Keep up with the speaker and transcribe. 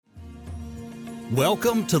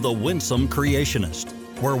Welcome to The Winsome Creationist,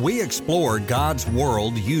 where we explore God's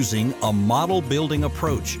world using a model-building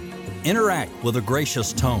approach, interact with a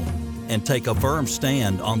gracious tone, and take a firm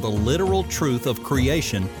stand on the literal truth of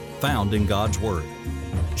creation found in God's Word.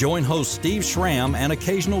 Join host Steve Schramm and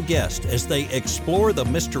occasional guests as they explore the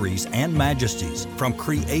mysteries and majesties from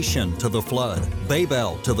creation to the flood,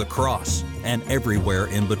 Babel to the cross, and everywhere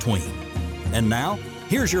in between. And now,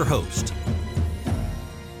 here's your host.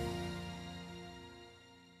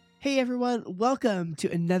 Hey everyone, welcome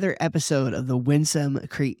to another episode of The Winsome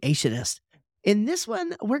Creationist. In this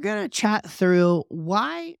one, we're going to chat through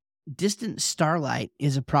why distant starlight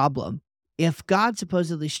is a problem if God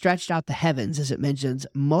supposedly stretched out the heavens, as it mentions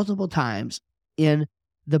multiple times in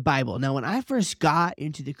the Bible. Now, when I first got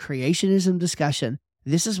into the creationism discussion,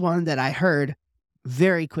 this is one that I heard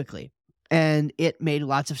very quickly, and it made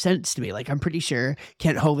lots of sense to me. Like, I'm pretty sure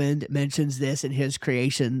Kent Hovind mentions this in his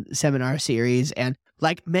creation seminar series, and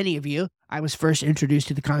like many of you, I was first introduced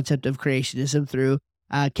to the concept of creationism through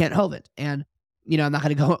Kent Hovind. And, you know, I'm not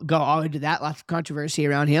going to go all into that. Lots of controversy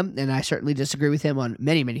around him, and I certainly disagree with him on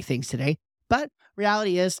many, many things today. But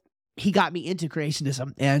reality is, he got me into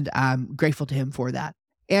creationism, and I'm grateful to him for that.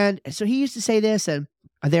 And so he used to say this, and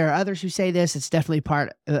there are others who say this. It's definitely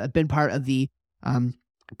been part of the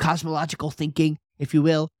cosmological thinking, if you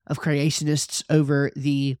will, of creationists over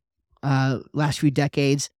the last few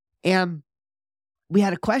decades. And we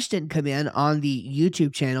had a question come in on the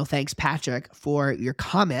YouTube channel. Thanks, Patrick, for your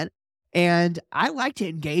comment. And I like to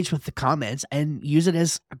engage with the comments and use it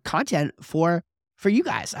as content for you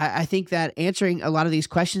guys. I think that answering a lot of these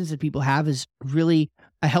questions that people have is really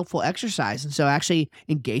a helpful exercise. And so actually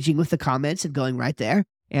engaging with the comments and going right there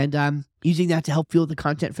and using that to help fuel the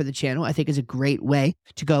content for the channel, I think is a great way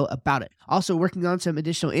to go about it. Also working on some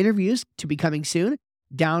additional interviews to be coming soon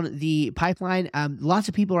down the pipeline. Lots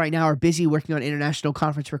of people right now are busy working on International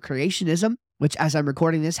Conference for Creationism, which as I'm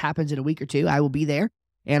recording this happens in a week or two. I will be there,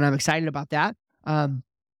 and I'm excited about that.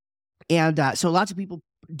 So lots of people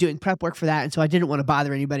doing prep work for that, and so I didn't want to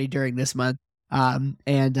bother anybody during this month. But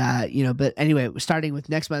anyway, starting with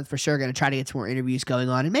next month for sure, going to try to get some more interviews going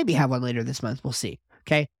on, and maybe have one later this month. We'll see.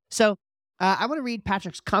 Okay, so I want to read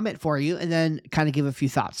Patrick's comment for you, and then kind of give a few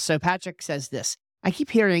thoughts. So Patrick says this: I keep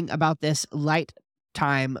hearing about this light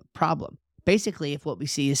time problem. Basically, if what we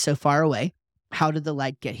see is so far away, how did the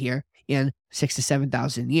light get here in 6,000 to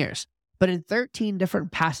 7,000 years? But in 13 different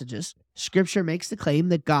passages, Scripture makes the claim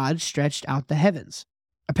that God stretched out the heavens.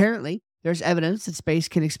 Apparently, there's evidence that space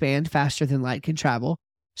can expand faster than light can travel.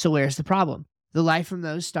 So where's the problem? The light from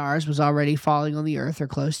those stars was already falling on the earth or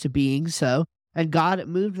close to being so, and God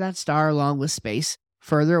moved that star along with space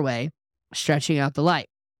further away, stretching out the light.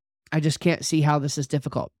 I just can't see how this is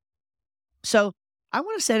difficult. So I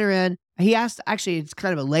want to center in, he asked, actually, it's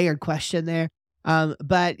kind of a layered question there,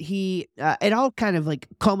 but it all kind of like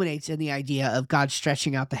culminates in the idea of God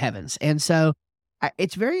stretching out the heavens. And so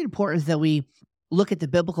it's very important that we look at the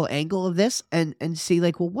biblical angle of this and see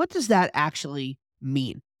like, well, what does that actually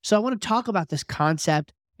mean? So I want to talk about this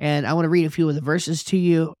concept, and I want to read a few of the verses to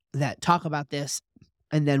you that talk about this,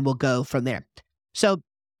 and then we'll go from there. So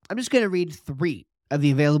I'm just going to read 3 of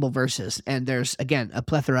the available verses, and there's, again, a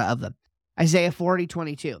plethora of them. Isaiah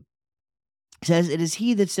 40:22 says, "It is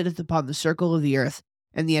he that sitteth upon the circle of the earth,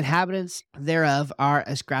 and the inhabitants thereof are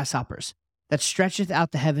as grasshoppers, that stretcheth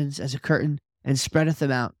out the heavens as a curtain, and spreadeth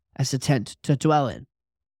them out as a tent to dwell in."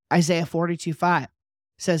 Isaiah 42:5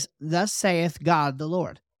 says, "Thus saith God the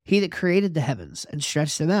Lord, he that created the heavens, and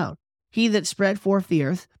stretched them out, he that spread forth the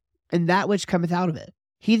earth, and that which cometh out of it,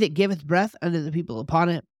 he that giveth breath unto the people upon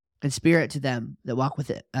it, and spirit to them that walk with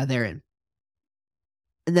it therein."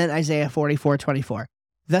 And then Isaiah 44:24,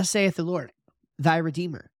 "Thus saith the Lord, thy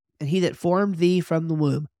Redeemer, and he that formed thee from the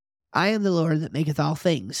womb. I am the Lord that maketh all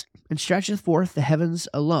things, and stretcheth forth the heavens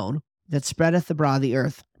alone, that spreadeth abroad the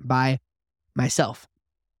earth by myself."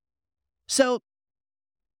 So,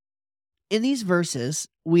 in these verses,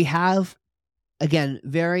 we have, again,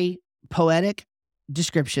 very poetic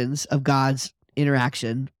descriptions of God's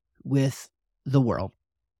interaction with the world.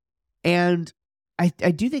 And I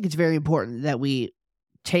do think it's very important that we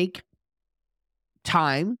take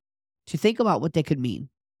time to think about what they could mean.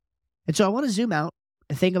 And so I want to zoom out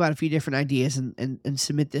and think about a few different ideas and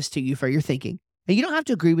submit this to you for your thinking. And you don't have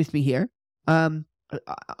to agree with me here. By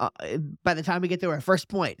the time we get to our first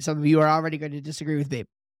point, some of you are already going to disagree with me,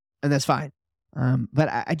 and that's fine. But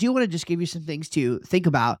I do want to just give you some things to think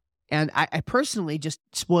about. And I personally, just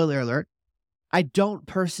spoiler alert, I don't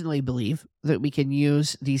personally believe that we can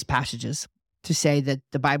use these passages to say that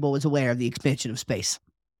the Bible was aware of the expansion of space.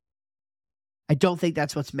 I don't think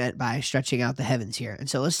that's what's meant by stretching out the heavens here. And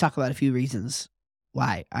so let's talk about a few reasons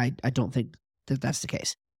why I don't think that that's the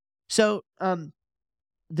case. So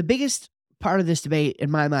the biggest part of this debate in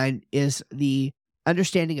my mind is the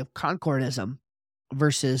understanding of concordism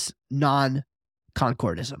versus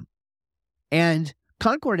non-concordism. And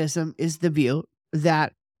concordism is the view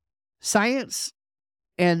that science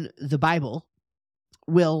and the Bible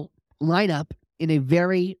will line up in a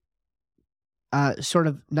very sort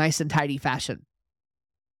of nice and tidy fashion.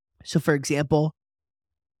 So, for example,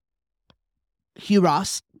 Hugh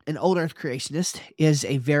Ross, an old Earth creationist, is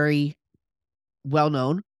a very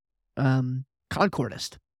well-known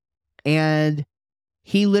concordist. And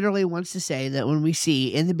he literally wants to say that when we see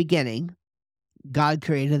in the beginning, God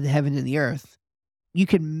created the heaven and the earth, you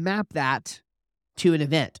can map that to an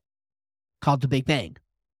event called the Big Bang.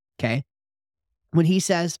 Okay? When he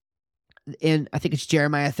says in, I think it's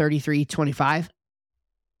Jeremiah 33:25,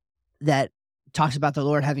 that talks about the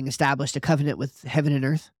Lord having established a covenant with heaven and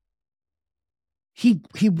earth, he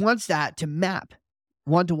wants that to map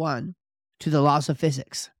one-to-one to the laws of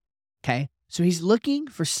physics. Okay? So he's looking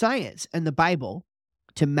for science and the Bible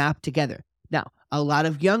to map together. Now, a lot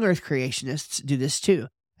of young Earth creationists do this too.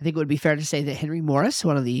 I think it would be fair to say that Henry Morris,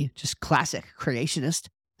 one of the just classic creationist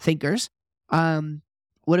thinkers,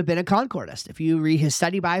 would have been a concordist. If you read his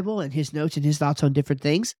study Bible and his notes and his thoughts on different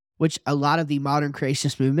things, which a lot of the modern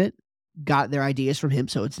creationist movement got their ideas from him,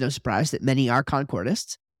 so it's no surprise that many are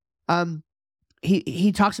concordists.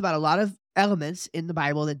 He talks about a lot of elements in the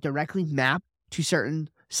Bible that directly map to certain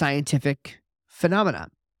scientific phenomena.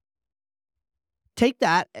 Take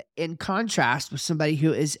that in contrast with somebody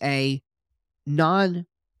who is a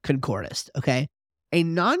non-concordist, okay? A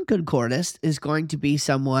non-concordist is going to be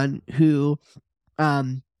someone who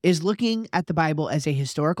is looking at the Bible as a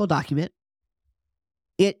historical document.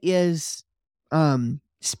 It is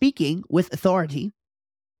speaking with authority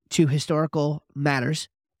to historical matters.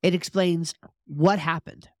 It explains what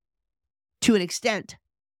happened. To an extent,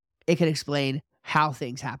 it can explain how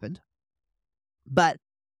things happened. But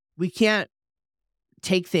we can't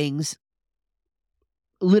take things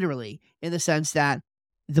literally in the sense that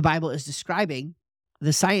the Bible is describing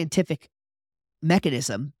the scientific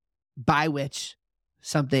mechanism by which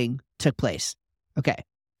something took place. Okay,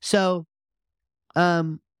 so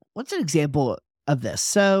what's an example of this?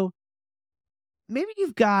 So maybe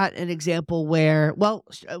you've got an example where, well,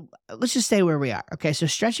 let's just stay where we are. Okay, so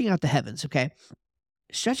stretching out the heavens, okay?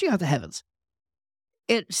 Stretching out the heavens.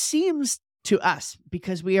 It seems to us,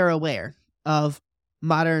 because we are aware of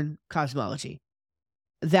modern cosmology,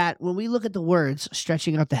 that when we look at the words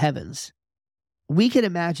stretching out the heavens, we can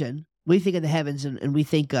imagine, we think of the heavens and we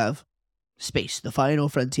think of space, the final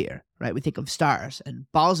frontier, right? We think of stars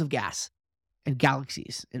and balls of gas and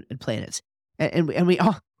galaxies and planets. And we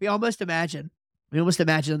almost imagine,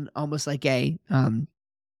 almost like a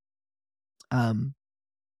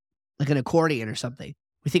like an accordion or something.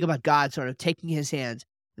 We think about God sort of taking his hands,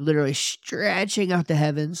 literally stretching out the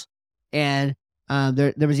heavens. And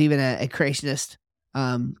there was even a creationist,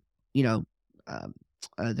 there's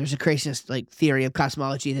a creationist like theory of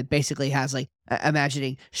cosmology that basically has like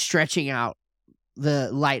imagining stretching out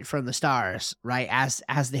the light from the stars, right,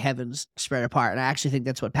 as the heavens spread apart. And I actually think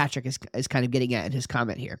that's what Patrick is kind of getting at in his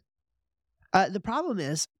comment here. The problem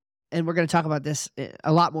is, and we're going to talk about this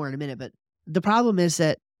a lot more in a minute, but the problem is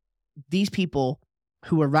that these people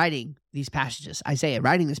who were writing these passages, Isaiah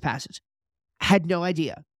writing this passage, had no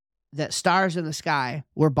idea that stars in the sky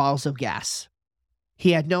were balls of gas.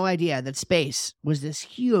 He had no idea that space was this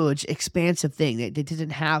huge, expansive thing. They didn't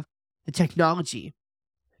have the technology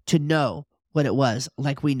to know what it was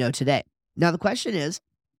like we know today. Now, the question is,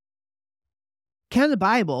 can the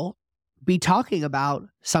Bible be talking about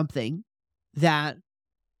something that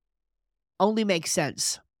only makes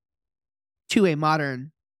sense to a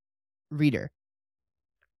modern reader?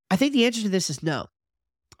 I think the answer to this is no.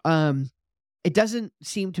 It doesn't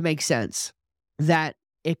seem to make sense that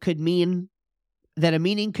it could mean that a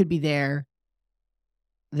meaning could be there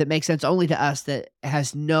that makes sense only to us, that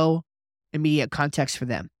has no immediate context for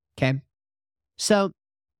them. Okay. So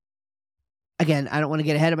again, I don't want to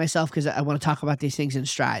get ahead of myself because I want to talk about these things in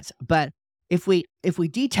strides. But if we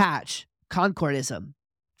detach concordism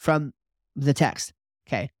from the text,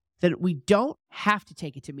 okay, then we don't have to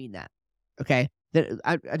take it to mean that. Okay. That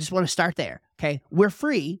I just want to start there. Okay. We're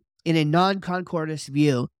free in a non-concordist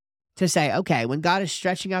view to say, okay, when God is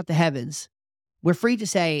stretching out the heavens, we're free to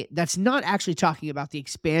say that's not actually talking about the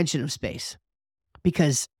expansion of space,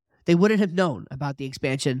 because they wouldn't have known about the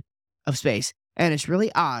expansion of space. And it's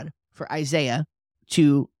really odd for Isaiah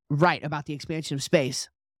to write about the expansion of space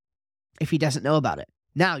if he doesn't know about it.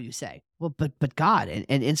 Now you say, well, but God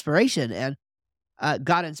and inspiration and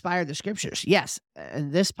God inspired the scriptures. Yes.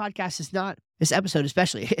 And this episode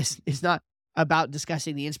especially, is not about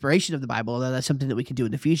discussing the inspiration of the Bible, although that's something that we can do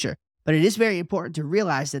in the future. But it is very important to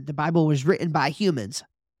realize that the Bible was written by humans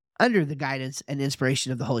under the guidance and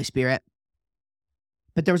inspiration of the Holy Spirit.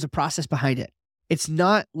 But there was a process behind it. It's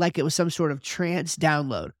not like it was some sort of trance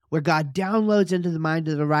download where God downloads into the mind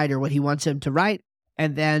of the writer what he wants him to write,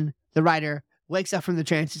 and then the writer wakes up from the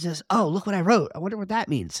trance and says, "Oh, look what I wrote. I wonder what that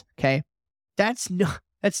means." Okay? That's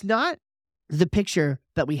not the picture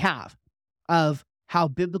that we have of how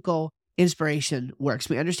biblical inspiration works.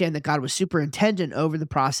 We understand that God was superintendent over the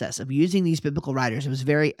process of using these biblical writers. It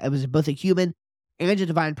was both a human and a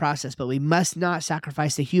divine process, but we must not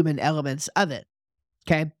sacrifice the human elements of it.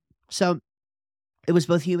 Okay? So it was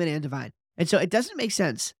both human and divine. And so it doesn't make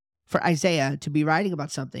sense for Isaiah to be writing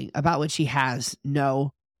about something about which he has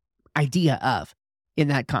no idea of in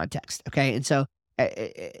that context. Okay? And so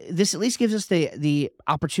this at least gives us the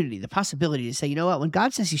opportunity, the possibility to say, you know what, when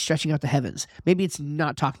God says he's stretching out the heavens, maybe it's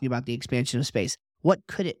not talking about the expansion of space. What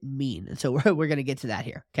could it mean? And so we're going to get to that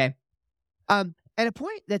here. Okay? And a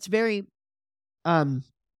point that's very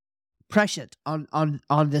prescient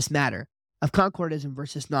on this matter of concordism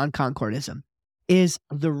versus non-concordism is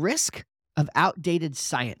the risk of outdated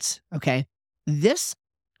science. Okay? This,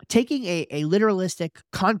 taking a literalistic,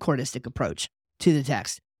 concordistic approach to the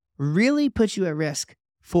text, really puts you at risk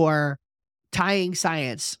for tying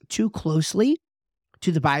science too closely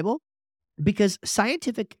to the Bible, because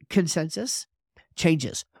scientific consensus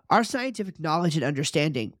changes. Our scientific knowledge and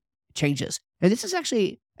understanding changes. And this is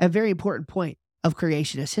actually a very important point of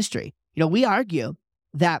creationist history. You know, we argue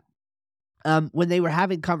that when they were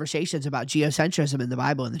having conversations about geocentrism in the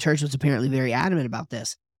Bible, and the church was apparently very adamant about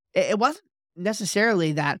this, it wasn't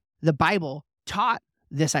necessarily that the Bible taught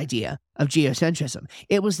this idea of geocentrism.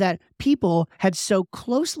 It was that people had so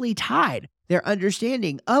closely tied their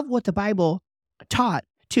understanding of what the Bible taught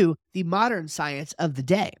to the modern science of the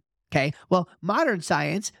day. Okay? Well, modern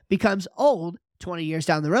science becomes old 20 years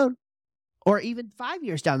down the road, or even 5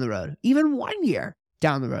 years down the road, even 1 year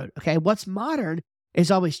down the road. Okay? What's modern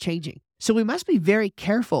is always changing. So we must be very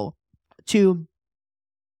careful to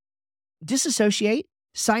disassociate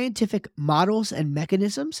scientific models and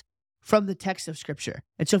mechanisms from the text of Scripture.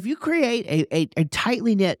 And so if you create a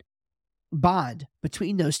tightly knit bond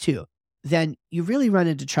between those two, then you really run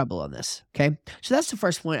into trouble on this. Okay? So that's the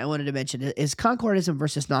first point I wanted to mention, is concordism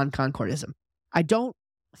versus non-concordism. I don't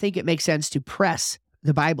think it makes sense to press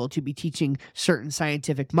the Bible to be teaching certain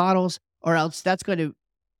scientific models, or else that's going to,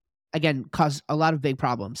 again, cause a lot of big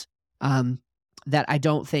problems that I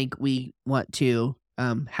don't think we want to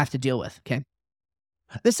have to deal with. Okay?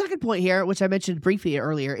 The second point here, which I mentioned briefly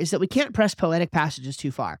earlier, is that we can't press poetic passages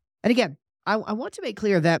too far. And again, I want to make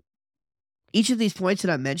clear that each of these points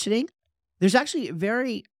that I'm mentioning, there's actually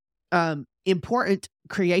very important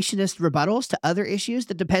creationist rebuttals to other issues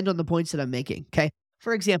that depend on the points that I'm making. Okay?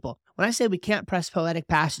 For example, when I say we can't press poetic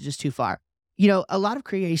passages too far, you know, a lot of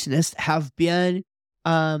creationists have been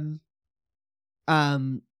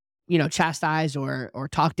chastised or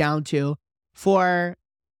talked down to for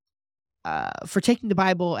taking the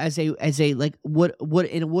Bible as a like wood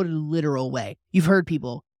in a literal way. You've heard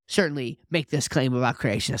people certainly make this claim about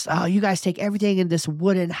creationists. Oh, you guys take everything in this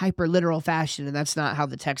wooden, hyper literal fashion, and that's not how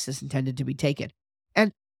the text is intended to be taken.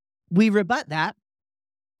 And we rebut that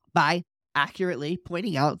by accurately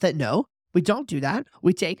pointing out that no, we don't do that.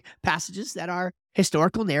 We take passages that are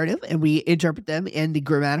historical narrative and we interpret them in the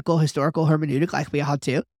grammatical historical hermeneutic like we ought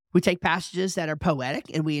to. We take passages that are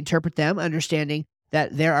poetic and we interpret them understanding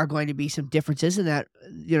that there are going to be some differences, and that,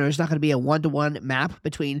 you know, there's not going to be a one-to-one map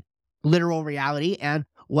between literal reality and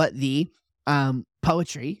what the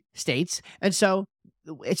poetry states. And so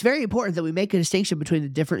it's very important that we make a distinction between the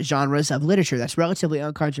different genres of literature. That's relatively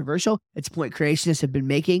uncontroversial. It's a point creationists have been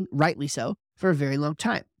making, rightly so, for a very long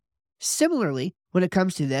time. Similarly, when it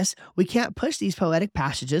comes to this, we can't push these poetic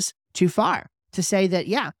passages too far to say that,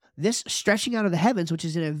 yeah, this stretching out of the heavens, which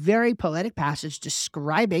is in a very poetic passage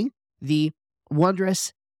describing the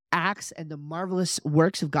wondrous acts and the marvelous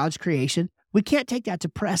works of God's creation, we can't take that to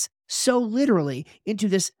press so literally into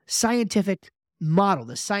this scientific model,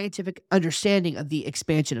 the scientific understanding of the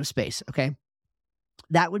expansion of space, okay?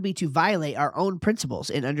 That would be to violate our own principles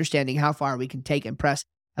in understanding how far we can take and press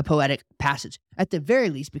a poetic passage. At the very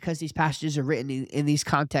least, because these passages are written in these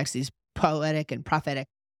contexts, these poetic and prophetic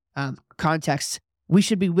contexts, we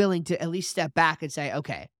should be willing to at least step back and say,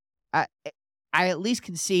 okay, I at least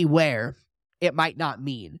can see where it might not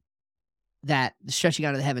mean that the stretching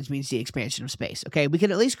out of the heavens means the expansion of space. Okay, we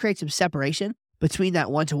can at least create some separation between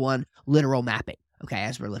that one-to-one literal mapping, okay,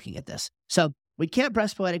 as we're looking at this. So we can't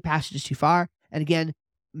press poetic passages too far, And again,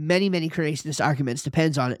 many creationist arguments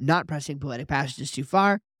depends on not pressing poetic passages too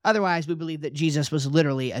far. Otherwise, we believe that Jesus was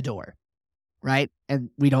literally a door, right? And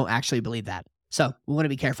we don't actually believe that. So we want to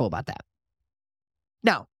be careful about that.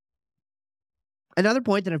 Now, another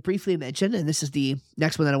point that I've briefly mentioned, and this is the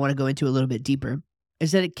next one that I want to go into a little bit deeper,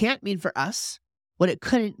 is that it can't mean for us what it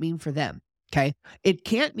couldn't mean for them, okay? It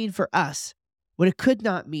can't mean for us what it could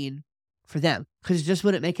not mean for them, because it just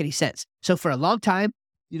wouldn't make any sense. So for a long time,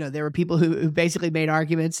 there were people who basically made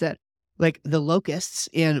arguments that, like, the locusts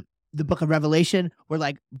in the book of Revelation were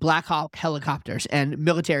like Black Hawk helicopters and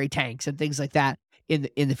military tanks and things like that in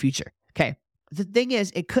the future, okay? The thing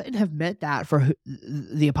is, it couldn't have meant that for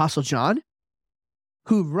the Apostle John,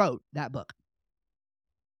 who wrote that book.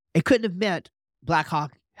 It couldn't have meant Black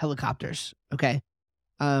Hawk helicopters, okay?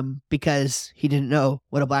 Because he didn't know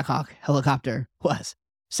what a Black Hawk helicopter was.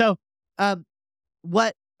 So,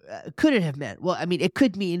 what could it have meant? Well, I mean, it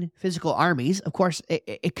could mean physical armies. Of course,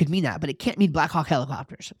 it could mean that, but it can't mean Black Hawk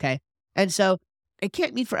helicopters, okay? And so, it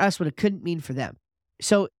can't mean for us what it couldn't mean for them.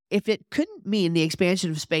 So, if it couldn't mean the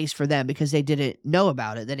expansion of space for them because they didn't know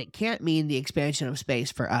about it, then it can't mean the expansion of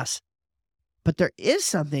space for us. But there is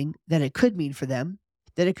something that it could mean for them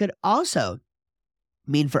that it could also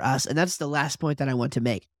mean for us. And that's the last point that I want to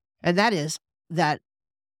make. And that is that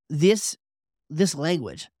this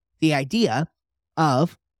language, the idea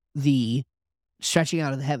of the stretching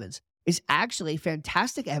out of the heavens, is actually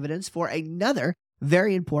fantastic evidence for another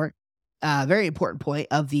very important point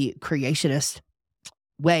of the creationist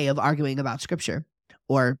way of arguing about Scripture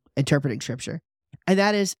or interpreting Scripture. And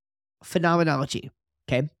that is phenomenology,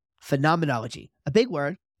 okay? Phenomenology, a big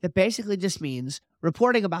word that basically just means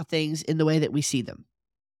reporting about things in the way that we see them.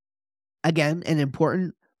 Again, an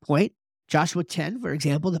important point, Joshua 10, for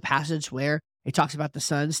example, the passage where it talks about the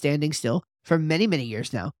sun standing still. For many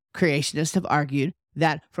years now, creationists have argued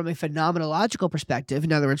that from a phenomenological perspective,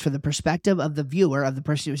 in other words, from the perspective of the viewer, of the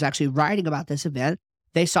person who was actually writing about this event,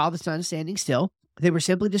 they saw the sun standing still. They were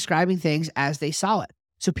simply describing things as they saw it.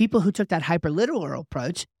 So people who took that hyperliteral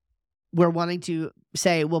approach were wanting to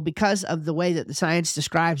say, well, because of the way that the science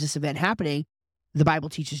describes this event happening, the Bible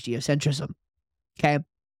teaches geocentrism, okay?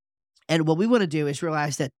 And what we want to do is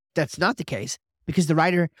realize that that's not the case, because the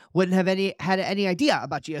writer wouldn't have had any idea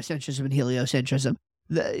about geocentrism and heliocentrism.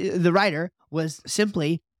 The writer was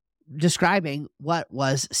simply describing what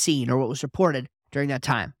was seen or what was reported during that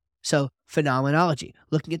time. So phenomenology,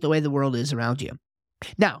 looking at the way the world is around you.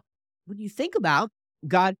 Now, when you think about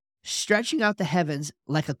God stretching out the heavens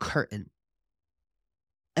like a curtain,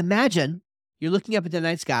 imagine you're looking up at the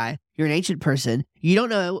night sky, you're an ancient person, you don't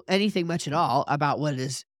know anything much at all about what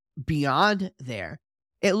is beyond there.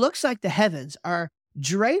 It looks like the heavens are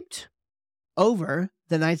draped over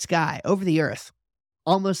the night sky, over the earth,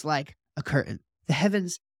 almost like a curtain. The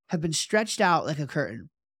heavens have been stretched out like a curtain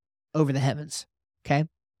over the heavens, okay?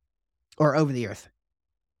 Or over the earth.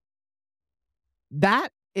 That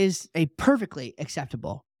is a perfectly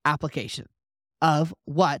acceptable application of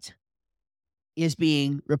what is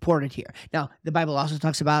being reported here. Now, the Bible also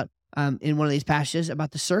talks about, in one of these passages,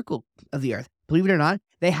 about the circle of the earth. Believe it or not,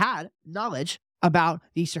 they had knowledge about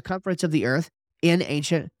the circumference of the earth in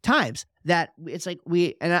ancient times. That it's like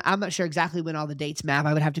and I'm not sure exactly when all the dates map.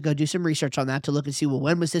 I would have to go do some research on that to look and see, well,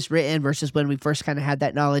 when was this written versus when we first kind of had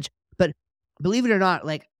that knowledge. But believe it or not,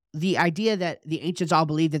 like, the idea that the ancients all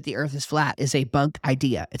believe that the earth is flat is a bunk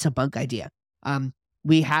idea. It's a bunk idea.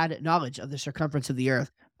 We had knowledge of the circumference of the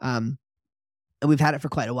earth, and we've had it for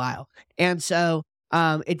quite a while. And so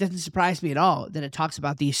it doesn't surprise me at all that it talks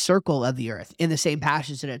about the circle of the earth in the same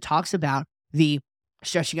passage that it talks about the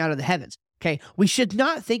stretching out of the heavens. Okay, we should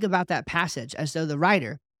not think about that passage as though the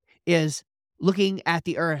writer is looking at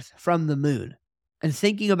the earth from the moon and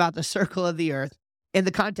thinking about the circle of the earth in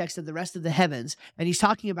the context of the rest of the heavens. And he's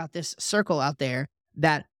talking about this circle out there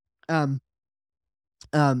that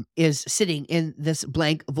is sitting in this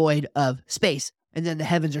blank void of space, and then the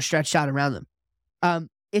heavens are stretched out around them.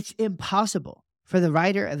 It's impossible for the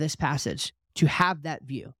writer of this passage to have that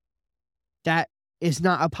view. That is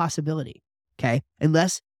not a possibility, okay?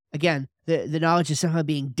 Unless, again, the knowledge is somehow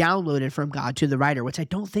being downloaded from God to the writer, which I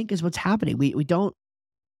don't think is what's happening. We don't,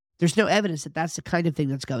 there's no evidence that that's the kind of thing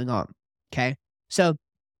that's going on, okay? So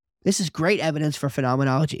this is great evidence for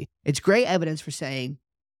phenomenology. It's great evidence for saying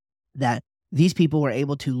that these people were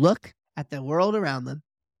able to look at the world around them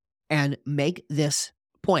and make this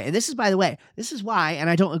point. And this is, by the way, this is why, and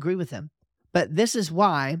I don't agree with them, but this is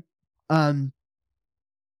why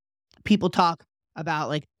people talk about,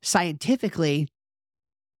 like, scientifically,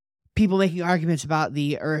 people making arguments about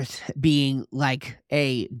the earth being like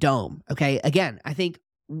a dome. Okay. Again, I think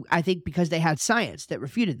because they had science that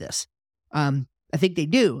refuted this. I think they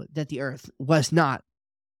knew that the earth was not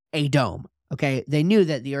a dome. Okay. They knew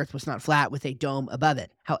that the earth was not flat with a dome above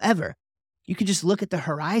it. However, you can just look at the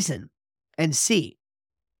horizon and see.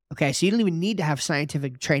 Okay. So you don't even need to have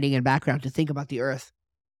scientific training and background to think about the earth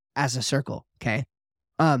as a circle. Okay.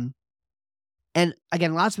 And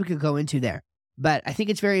again, lots we could go into there, but I think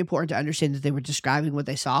it's very important to understand that they were describing what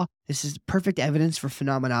they saw. This is perfect evidence for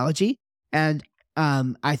phenomenology. And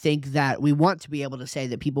I think that we want to be able to say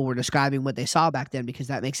that people were describing what they saw back then, because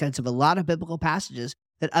that makes sense of a lot of biblical passages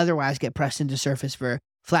that otherwise get pressed into surface for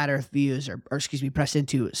flat earth views, or pressed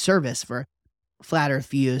into service for flat earth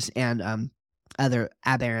views and other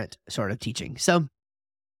aberrant sort of teaching. So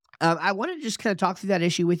I wanted to just kind of talk through that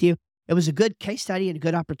issue with you. It was a good case study and a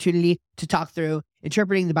good opportunity to talk through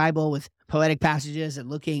interpreting the Bible with poetic passages and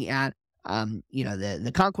looking at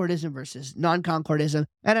the concordism versus non-concordism.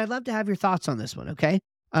 And I'd love to have your thoughts on this one. Okay.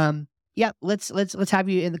 Let's have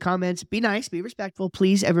you in the comments. Be nice, be respectful,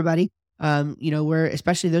 please, everybody. We're,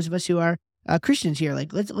 especially those of us who are Christians here,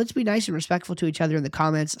 like let's be nice and respectful to each other in the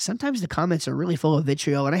comments. Sometimes the comments are really full of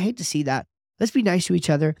vitriol, and I hate to see that. Let's be nice to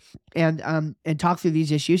each other and talk through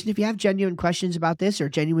these issues. And if you have genuine questions about this or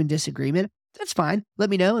genuine disagreement, that's fine.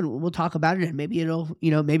 Let me know and we'll talk about it. And maybe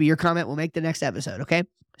maybe your comment will make the next episode. Okay.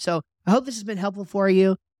 So I hope this has been helpful for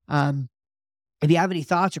you. If you have any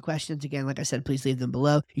thoughts or questions, again, like I said, please leave them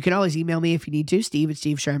below. You can always email me if you need to,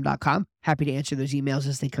 steve@stevesherm.com. Happy to answer those emails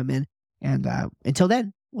as they come in. And until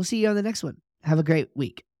then, we'll see you on the next one. Have a great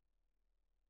week.